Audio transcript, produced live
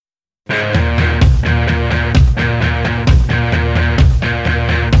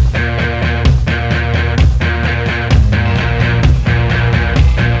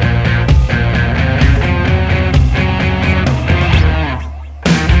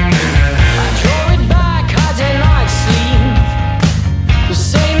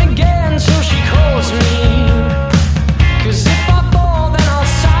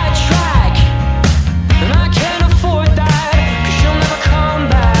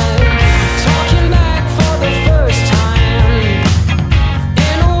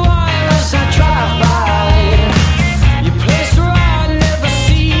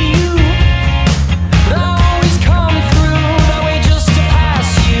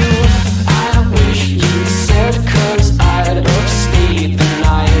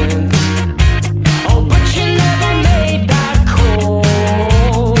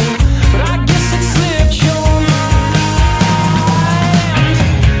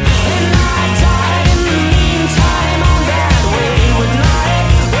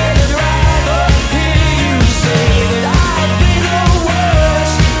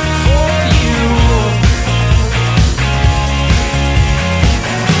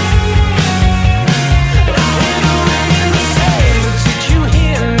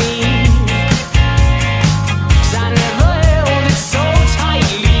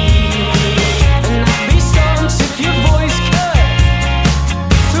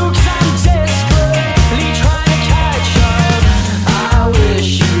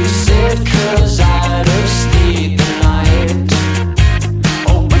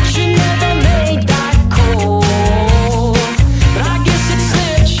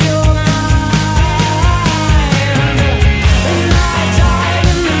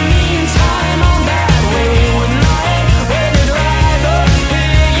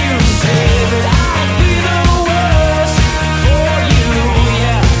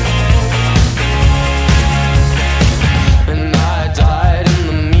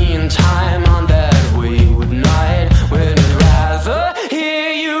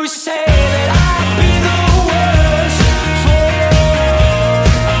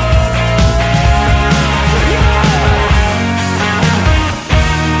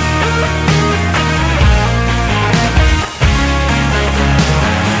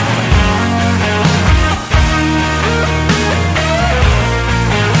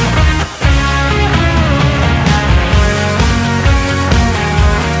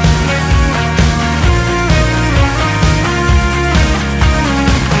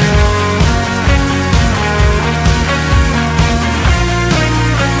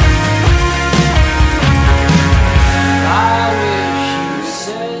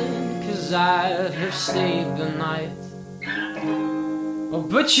stayed the night. Oh,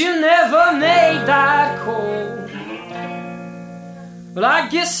 but you never made that call. Well, I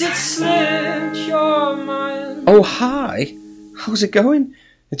guess it slipped your mind. Oh, hi. How's it going?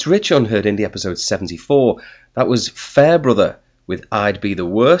 It's Rich on Heard Indie episode 74. That was Fairbrother with I'd Be the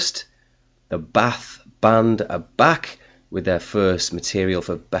Worst. The Bath Band are back with their first material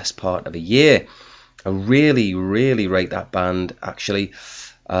for Best Part of a Year. I really, really rate that band, actually.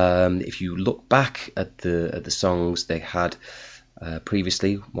 If you look back at the songs they had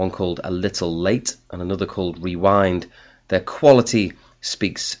previously, one called A Little Late and another called Rewind, their quality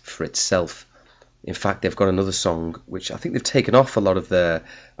speaks for itself. In fact, they've got another song which I think they've taken off a lot of their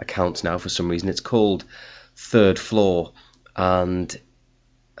accounts now for some reason. It's called Third Floor, and it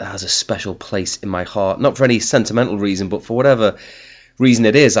has a special place in my heart. Not for any sentimental reason, but for whatever reason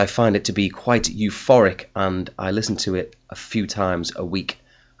it is, I find it to be quite euphoric, and I listen to it a few times a week.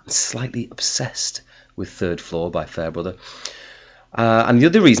 I'm slightly obsessed with Third Floor by Fairbrother. And the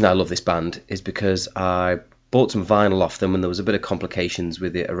other reason I love this band is because I bought some vinyl off them and there was a bit of complications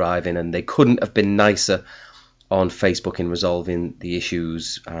with it arriving, and they couldn't have been nicer on Facebook in resolving the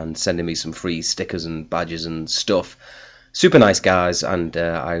issues and sending me some free stickers and badges and stuff. Super nice guys, and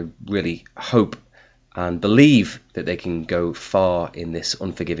I really hope and believe that they can go far in this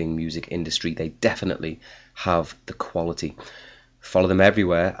unforgiving music industry. They definitely have the quality. Follow them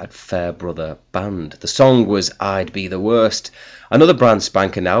everywhere at Fairbrother Band. The song was I'd Be the Worst. Another brand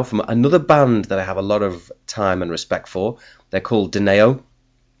spanker now from another band that I have a lot of time and respect for. They're called Dineo,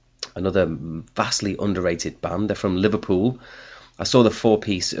 another vastly underrated band. They're from Liverpool. I saw the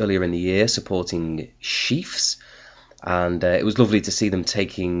four-piece earlier in the year supporting Chiefs, and it was lovely to see them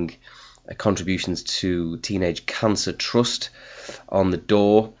taking contributions to Teenage Cancer Trust on the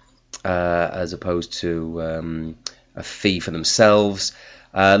door as opposed to a fee for themselves.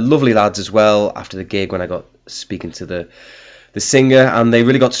 Lovely lads as well. After the gig, when I got speaking to the singer, and they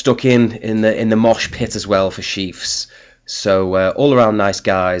really got stuck in the mosh pit as well for Chiefs. So all around nice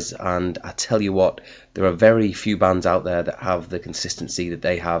guys, and I tell you what, there are very few bands out there that have the consistency that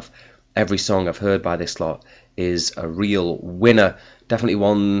they have. Every song I've heard by this lot is a real winner. Definitely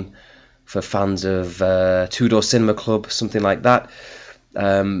one for fans of Two Door Cinema Club, something like that.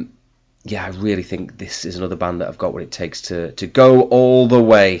 Yeah, I really think this is another band that have got what it takes to go all the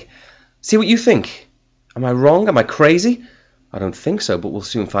way. See what you think. Am I wrong? Am I crazy? I don't think so, but we'll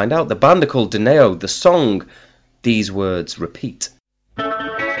soon find out. The band are called Dineo. The song, These Words Repeat.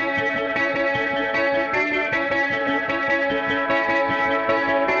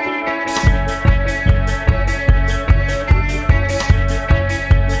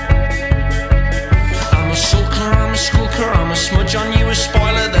 Smudge on you, a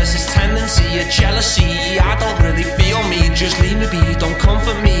spoiler. There's this tendency, a jealousy. I don't really feel me, just leave me be. Don't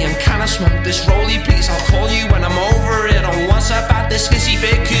comfort me, and can I smoke this rolly, please? I'll call you when I'm over it. On what's about this hissy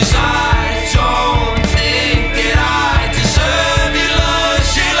bit, cause I don't think that I deserve your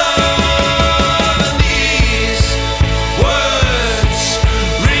love, your love. And these words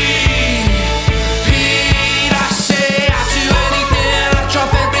repeat. I say I'd do anything, I'd drop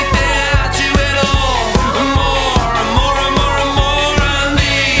everything, I'd do it all and more and more and more.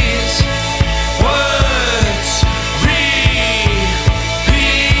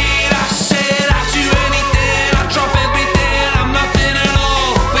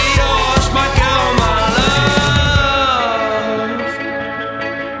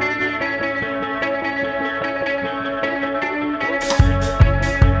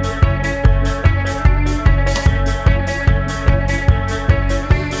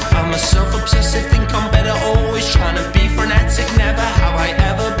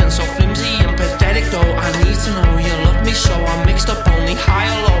 So I'm mixed up, only high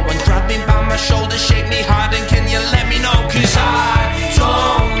or low, and grab me by my shoulder, shake me hard, and can you let me know? Cause I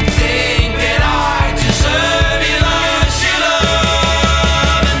don't think that I deserve your love, your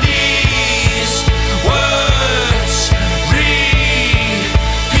love. And these words repeat.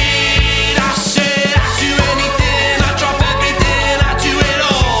 I said I'd do anything, I'd drop everything, I'd do it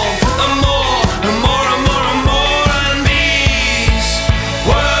all and more and more and more and more. And these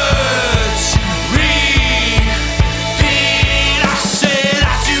words repeat. I said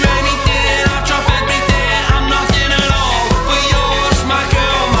I'd do anything, I'd drop everything, I'm nothing at all but yours, my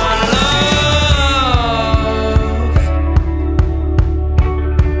girl, my love.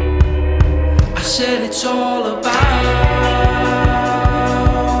 I said it's all about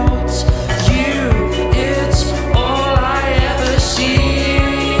you, it's all I ever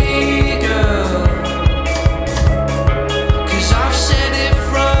see, girl. Cause I've said it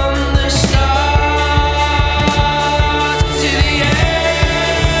from the start to the end.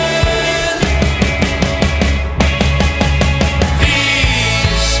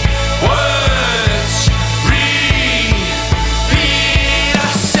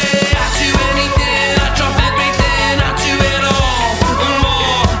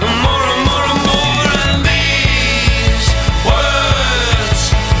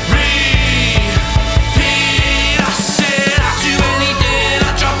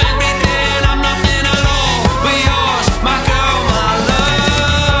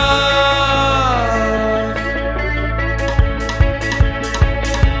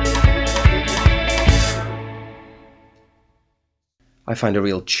 find a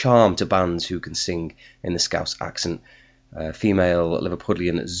real charm to bands who can sing in the Scouse accent. Female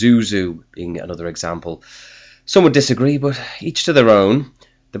Liverpudlian Zuzu being another example. Some would disagree, but each to their own.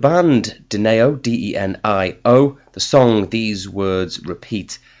 The band Denio, D-E-N-I-O, the song These Words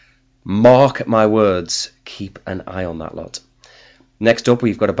Repeat. Mark my words, keep an eye on that lot. Next up,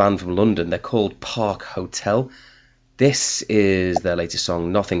 we've got a band from London. They're called Park Hotel. This is their latest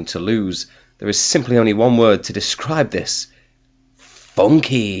song, Nothing to Lose. There is simply only one word to describe this.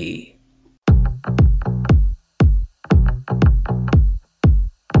 Funky.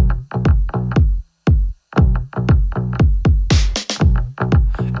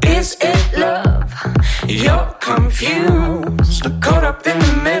 Is it love? You're confused, caught up in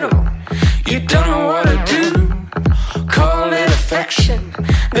the middle. You don't know what to do. Call it affection.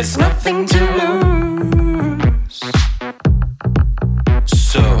 There's nothing to lose.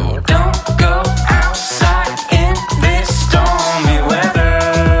 So don't go outside in this stormy weather.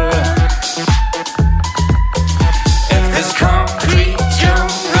 If this concrete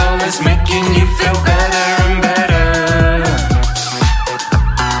jungle is making you feel better and better,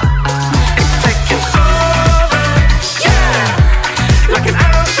 it's taking over, yeah, like an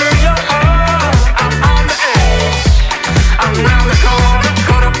arrow through your heart. I'm on the edge, I'm round the corner,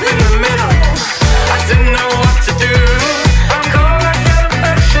 caught up in the middle. I didn't know what to do. I'm caught like an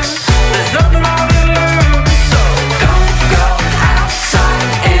infection. There's nothing more to lose. So don't go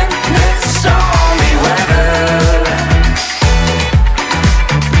outside in this stormy weather.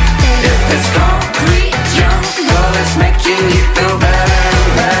 If this concrete jungle is making you feel better and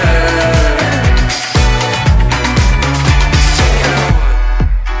better,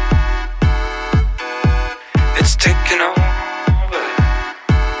 it's taking over.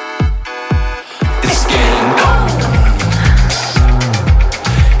 It's getting old.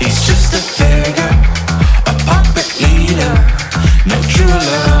 He's just a figure, a puppet leader, no true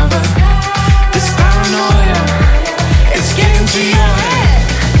lover. This paranoia, it's getting to your head.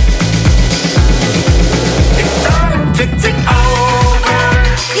 It's starting to take over,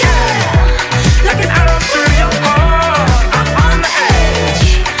 yeah, like an arrow through your heart. I'm on the edge,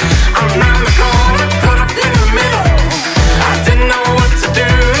 I'm round the corner, caught up in the middle. I didn't know what to do.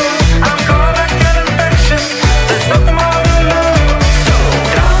 I'm caught like an infection. There's nothing more to lose. So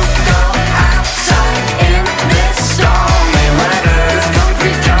don't go outside in this stormy weather. This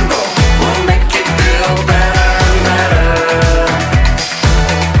concrete jungle will make you feel better and better.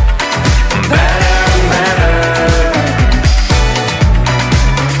 Better and better.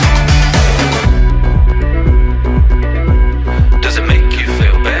 Does it make you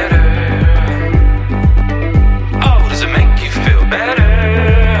feel better? Oh, does it make you feel better?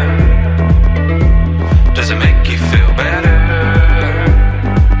 Does it make you feel better?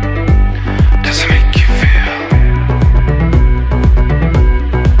 Does it make you feel?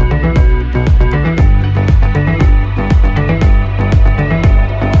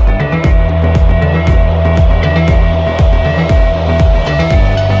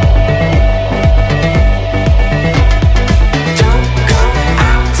 Don't go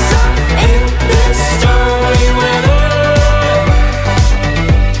outside in this stormy weather.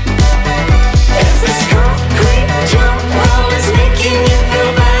 If this concrete jungle is making you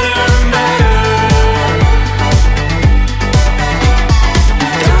feel better and better,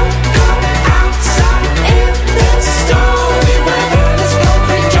 don't go outside in this stormy weather. This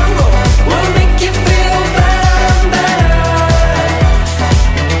concrete jungle will make you feel better and better.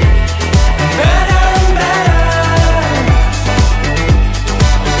 Better and better.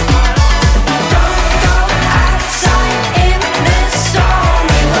 Don't go outside in this stormy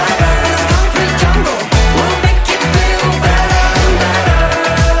weather. This concrete jungle will make you feel better and better.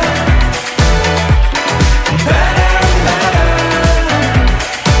 Better and better.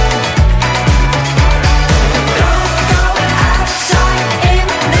 Don't go outside in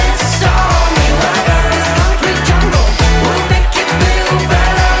this stormy weather. This concrete jungle will make you feel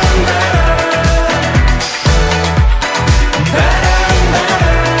better and better. Better and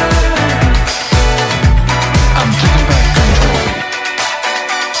better. I'm taking back control.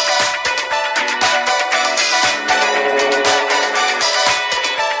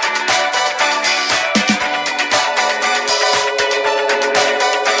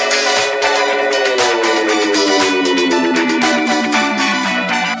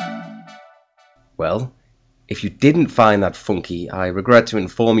 Well, if you didn't find that funky, I regret to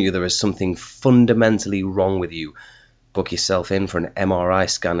inform you there is something fundamentally wrong with you. Book yourself in for an MRI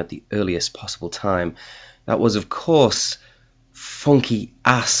scan at the earliest possible time. That was, of course, funky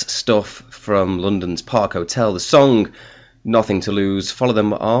ass stuff from London's Park Hotel. The song, Nothing to Lose. Follow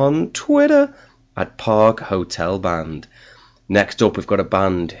them on Twitter at Park Hotel Band. Next up, we've got a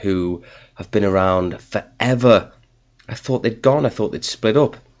band who have been around forever. I thought they'd gone. I thought they'd split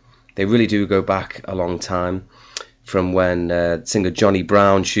up. They really do go back a long time, from when singer Johnny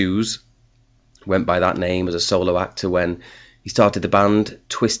Brown Shoes went by that name as a solo act to when he started the band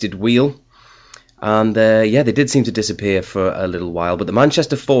Twisted Wheel. And they did seem to disappear for a little while, but the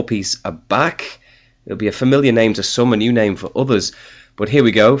Manchester four-piece are back. It'll be a familiar name to some, a new name for others. But here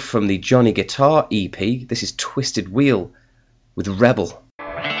we go, from the Johnny Guitar EP, this is Twisted Wheel with Rebel.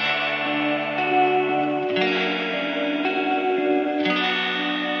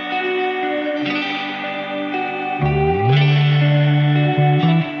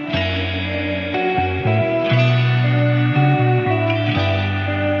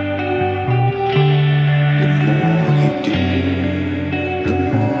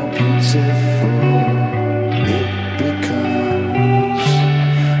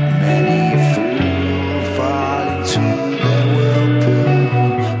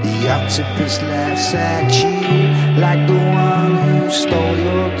 Octopus laughs at you like the one who stole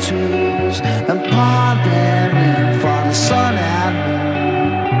your tools and pawned them in for the sun and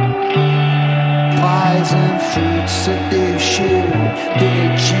moon. Pies and fruits that they shoot.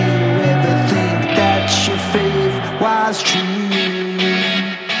 Did you ever think that your faith was true?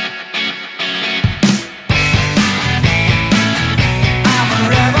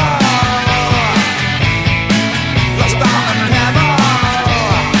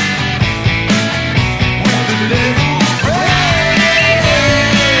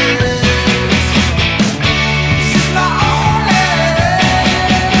 She's my only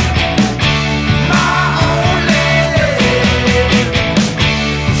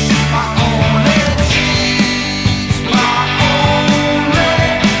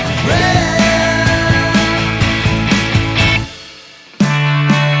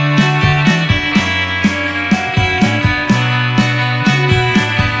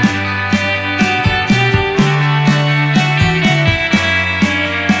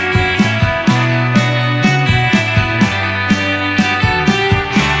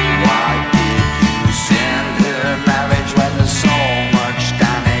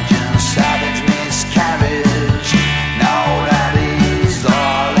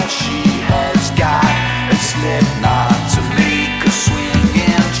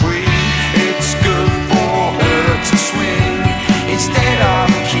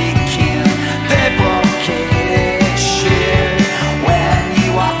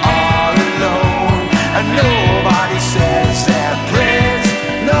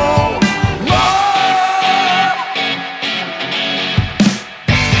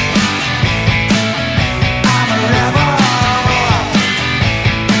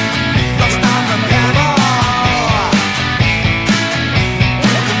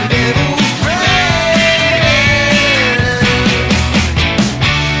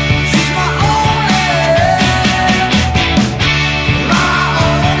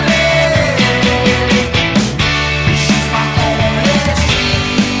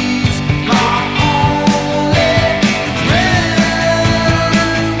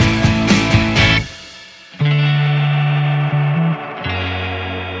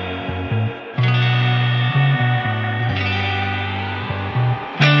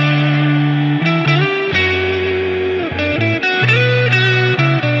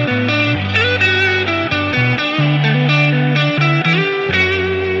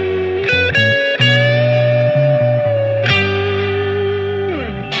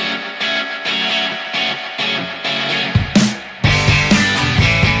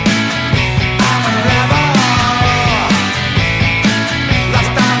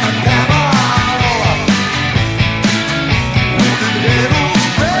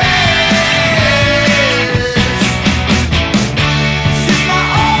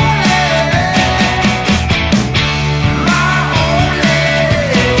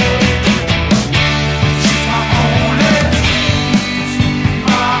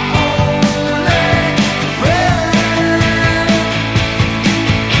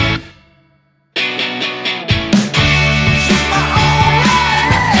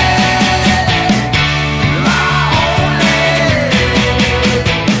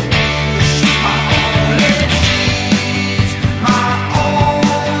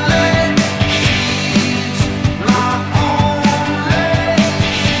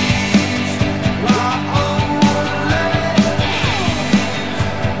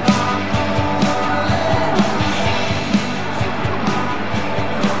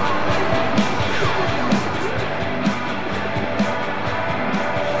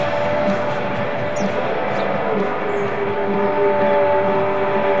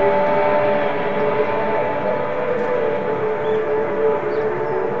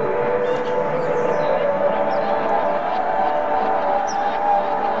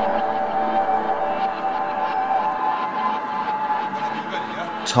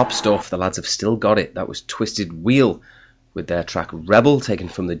top stuff. The lads have still got it. That was Twisted Wheel with their track Rebel, taken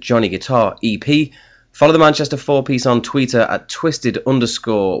from the Johnny Guitar EP. Follow the Manchester 4-piece on Twitter at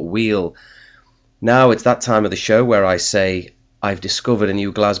twisted_wheel. Now it's that time of the show where I say I've discovered a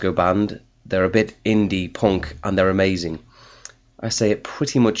new Glasgow band. They're a bit indie punk and they're amazing. I say it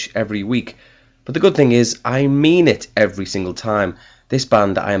pretty much every week, but the good thing is I mean it every single time. This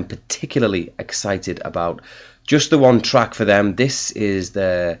band I am particularly excited about. Just the one track for them. This is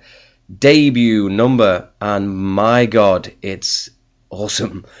their debut number, and my God, it's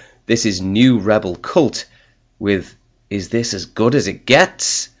awesome. This is New Rebel Cult with Is This As Good As It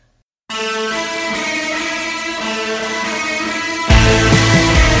Gets?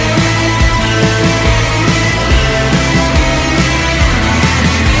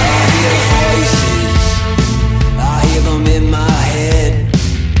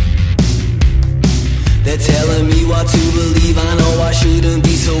 They're telling me what to believe. I know I shouldn't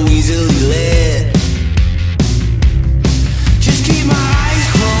be so easily led. Just keep my eyes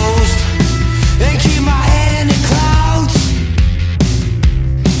closed and keep my head in the clouds.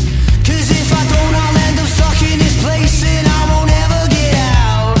 'Cause if I don't, I'll end up stuck in this place and I won't ever get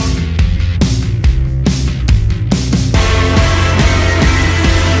out.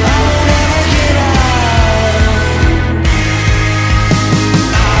 I won't ever get out.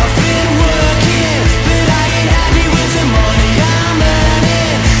 I've been working, but I ain't happy with the money I'm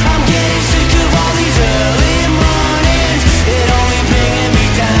earning. I'm getting sick of all these early mornings, it only bringing me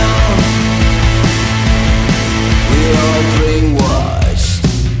down. We're all brainwashed,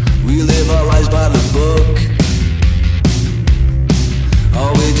 we live our lives by the book.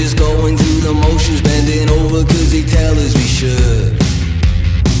 Oh, we're just going through the motions, bending over 'cause they tell us we should.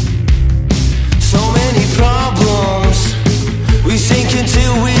 So many problems, we sink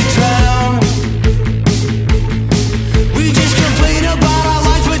until we drown. We just complain about our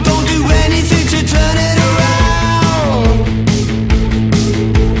lives but don't do anything to turn it around.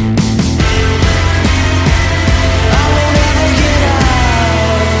 I won't ever get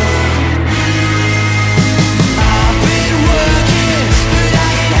out. I've been working, but I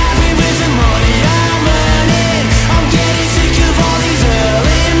ain't happy with the money I'm earning. I'm getting sick of all these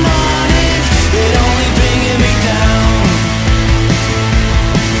early mornings, it only bringing me down.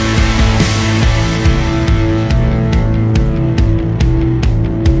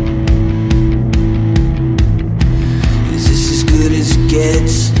 Is this as good as it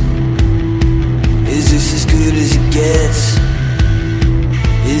gets? Is this as good as it gets?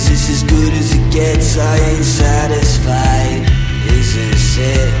 Is this as good as it gets? I ain't satisfied. Is this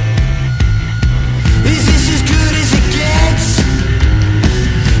it? Is this as good as it gets?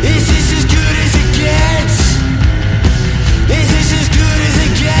 Is this as good as it gets? Is this as good as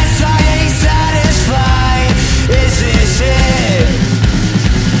it gets? I ain't satisfied. Is this it?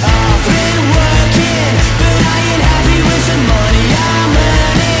 I've been working, but I ain't happy with the money I'm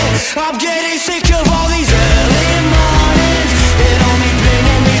earning. I'm getting sick of all these early mornings, it only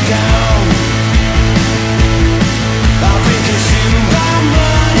bringing me down. I've been consumed by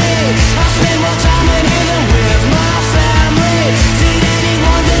money, I spend more time in here than with my family. Did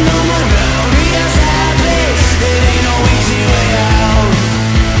anyone that no one around me is happy? It ain't no easy way out.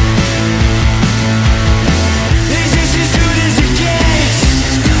 Is this as good as it gets?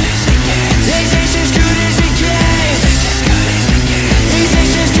 Is this as good as it gets? Is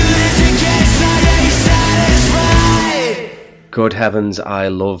this as good as it gets? I ain't satisfied. Good heavens, I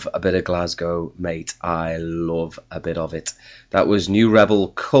love a bit of Glasgow, mate. I love a bit of it. That was New Rebel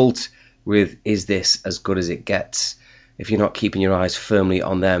Cult with Is This As Good As It Gets? If you're not keeping your eyes firmly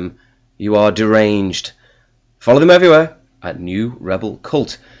on them, you are deranged. Follow them everywhere at New Rebel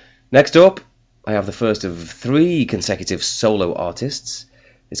Cult. Next up, I have the first of 3 consecutive solo artists.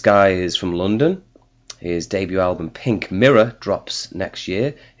 This guy is from London. His debut album Pink Mirror drops next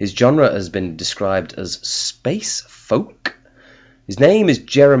year. His genre has been described as space folk. His name is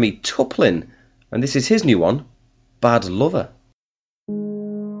Jeremy Tuplin, and this is his new one, Bad Lover.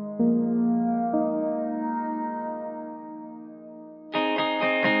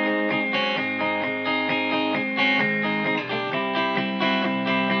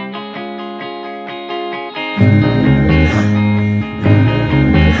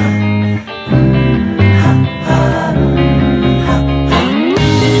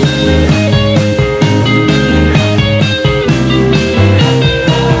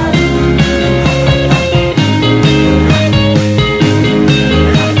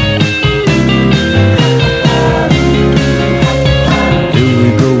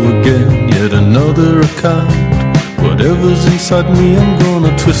 Whatever's inside me, I'm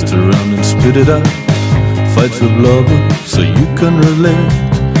gonna twist around and spit it out. Fights with lovers so you can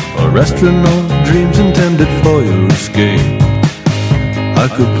relate. a restaurant or dreams intended for your escape. I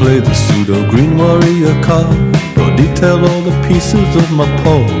could play the pseudo-green warrior card, or detail all the pieces of my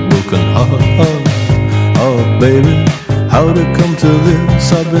poor broken heart. Oh baby, how'd it come to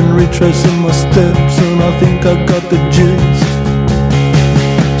this? I've been retracing my steps and I think I got the gist.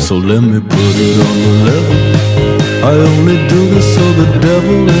 So let me put it on the level. I only do this so the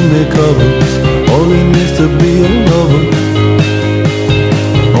devil in me covers. All he needs to be a lover.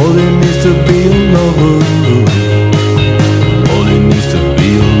 All he needs to be a lover. All he needs to be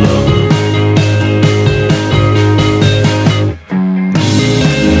a lover.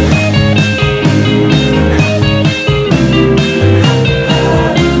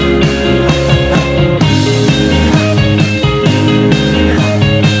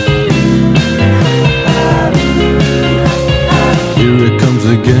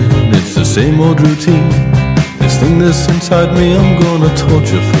 Again, it's the same old routine. This thing that's inside me I'm gonna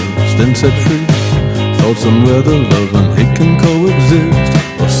torture first, then set free. Thoughts on whether love and hate can coexist,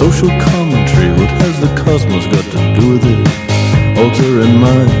 or social commentary, what has the cosmos got to do with it? Altering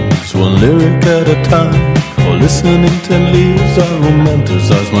minds, one lyric at a time, or listening intently as I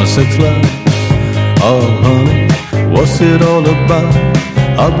romanticize my sex life. Oh honey, what's it all about?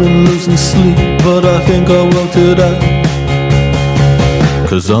 I've been losing sleep, but I think I worked it out.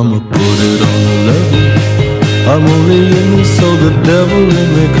 Cause I'ma put it on the level. I'm only in this so the devil in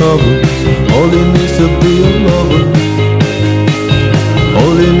me covers. All he needs to be a lover.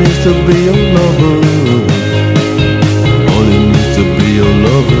 All he needs to be a lover. All he needs to be a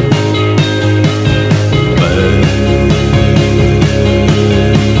lover. Bad,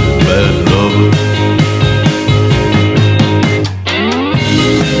 bad lover.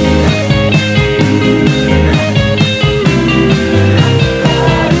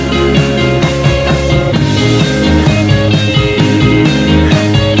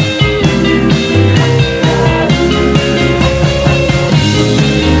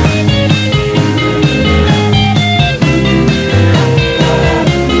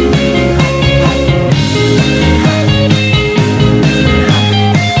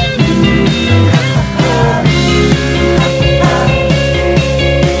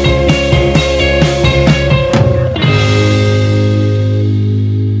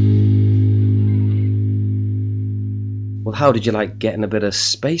 How did you like getting a bit of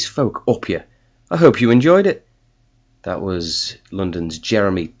space folk up you? I hope you enjoyed it. That was London's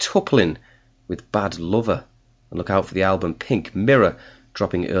Jeremy Tuplin with Bad Lover. And look out for the album Pink Mirror,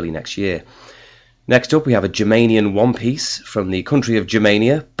 dropping early next year. Next up we have a Germanian one-piece from the country of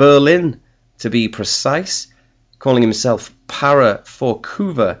Germania, Berlin to be precise, calling himself Para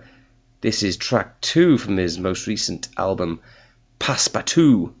Forkuva. This is track 2 from his most recent album,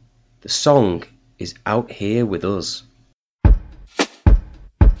 Passepartout. The song is Out Here With Us.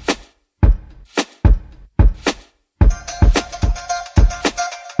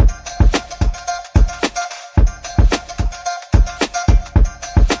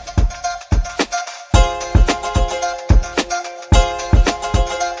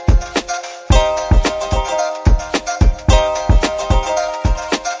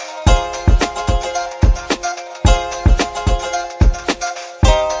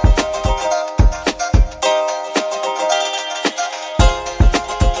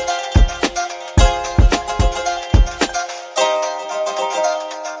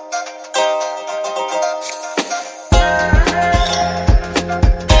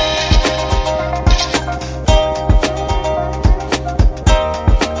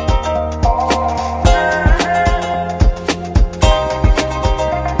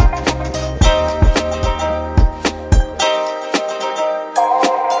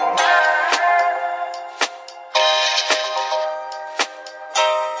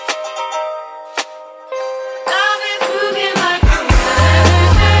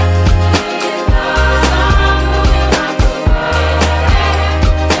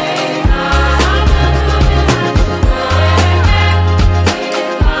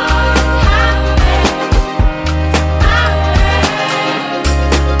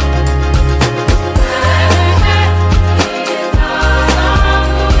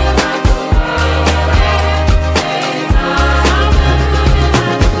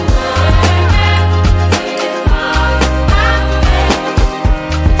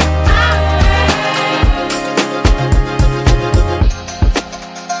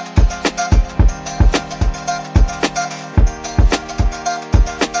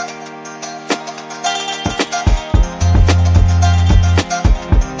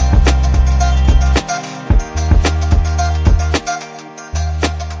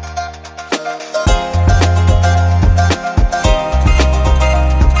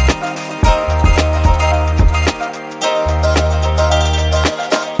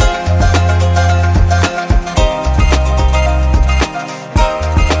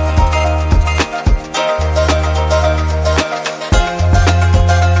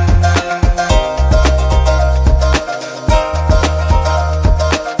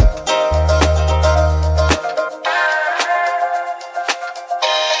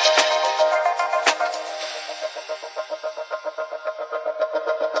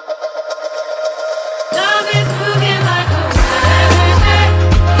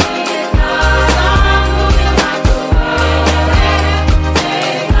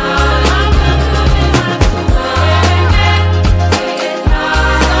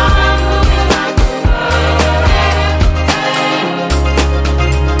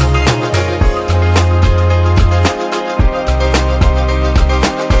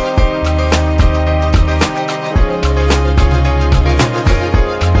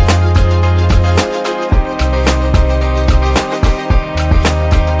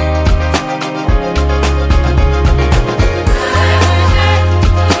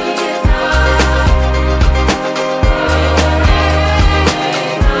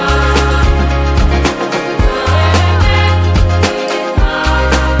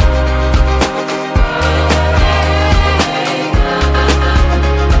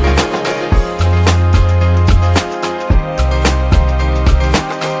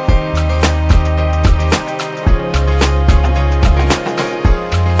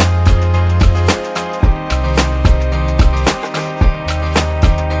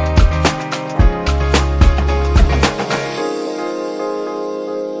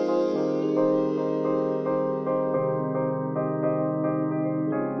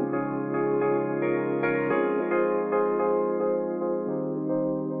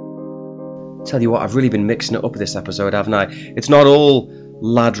 Tell you what, I've really been mixing it up this episode, haven't I? It's not all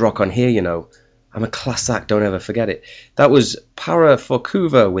lad rock on here, you know. I'm a class act, don't ever forget it. That was Para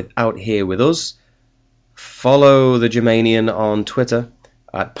Forkuva with Out Here With Us. Follow the Germanian on Twitter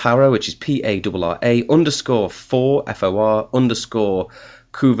at Para, which is PARRA _4 FOR _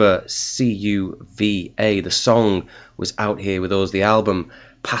 Kuva CUVA. The song was Out Here With Us, the album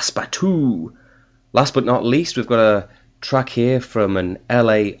Passepartout. Last but not least, we've got a track here from an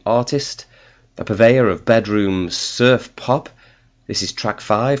LA artist, a purveyor of bedroom surf pop. This is track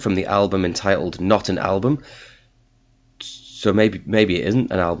 5 from the album entitled Not an Album. So maybe it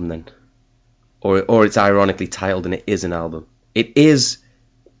isn't an album then. Or it's ironically titled and it is an album. It is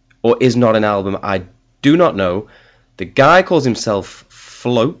or is not an album, I do not know. The guy calls himself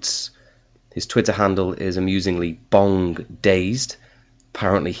Floats. His Twitter handle is amusingly Bong Dazed.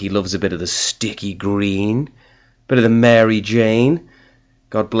 Apparently he loves a bit of the sticky green, bit of the Mary Jane.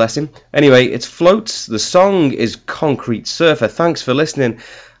 God bless him. Anyway, it's Floats. The song is Concrete Surfer. Thanks for listening,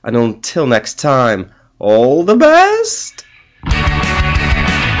 and until next time, all the best.